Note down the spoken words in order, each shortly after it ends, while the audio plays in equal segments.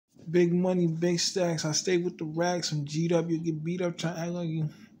Big money, big stacks. I stay with the racks. I'm G'd up. You get beat up trying to act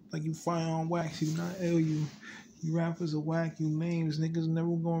like you fire on wax. You not ill. You rappers are whack. You names. Niggas never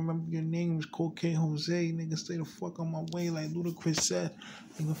gonna remember your names. Cocaine Jose. Niggas stay the fuck on my way like Ludacris said.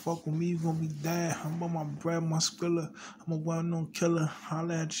 Nigga fuck with me, you gonna be dead. I'm on my bread, my skrilla. I'm a well-known killer.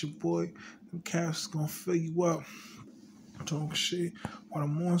 Holla at your boy. Them caps gonna fill you up. Talk shit. What a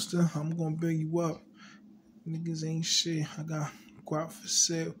monster. I'm gonna build you up. Niggas ain't shit. I got guap for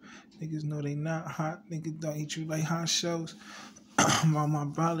sale. Niggas know they not hot. Niggas don't eat you like hot shells. I'm on my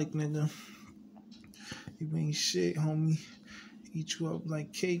brolic, nigga. You ain't shit, homie. Eat you up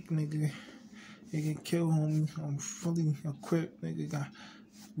like cake, nigga. You get killed, homie. I'm fully equipped, nigga. Got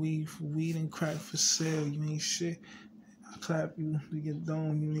weed and crack for sale. You ain't shit. I clap you to your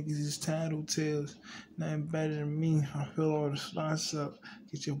dome. You niggas is tattletales. Nothing better than me. I fill all the slots up.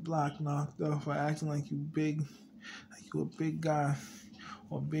 Get your block knocked off for acting like you big. Like you a big guy.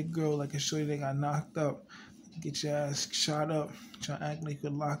 Or a big girl like a shorty that got knocked up. Get your ass shot up. Try to act like you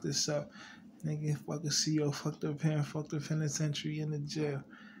could lock this up. Nigga, fuck a CEO, fuck the pen, fuck the penitentiary in the jail.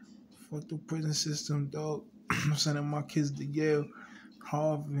 Fuck the prison system, dog. I'm sending my kids to Yale,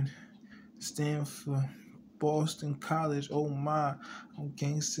 Harvard, Stanford, Boston College. Oh my, I'm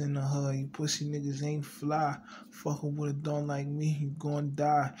gangsta in the hood. You pussy niggas ain't fly. Fucking with a don like me, you gon'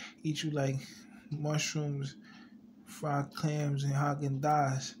 die. Eat you like mushrooms, fried clams, and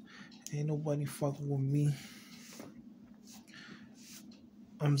Haagen-Dazs. Ain't nobody fucking with me.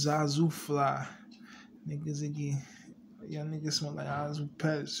 I'm Zazu Fly. Niggas again. Y'all niggas smell like Azu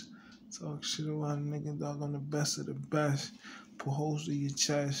Pets. Talk shit about a nigga, dog. I'm the best of the best. Put holes to your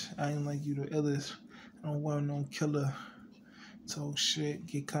chest. I ain't like you the illest. I don't want no killer. Talk shit.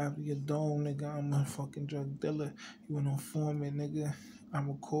 Get caught with your dome, nigga. I'm a fucking drug dealer. You an informant, nigga. I'm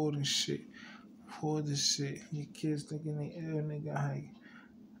recording shit. For this shit. Your kids thinking they ill, nigga.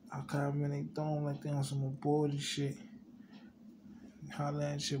 I caught them in they dome like they on some aborted shit. Holla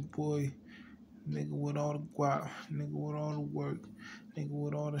at your boy. Nigga with all the guap, nigga with all the work, nigga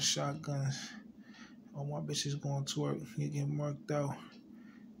with all the shotguns. All my bitches going to work. You get murked out.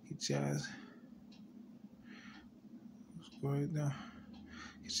 Get your ass. Let's go right now.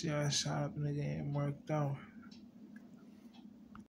 Get your ass shot up, nigga, and murked out.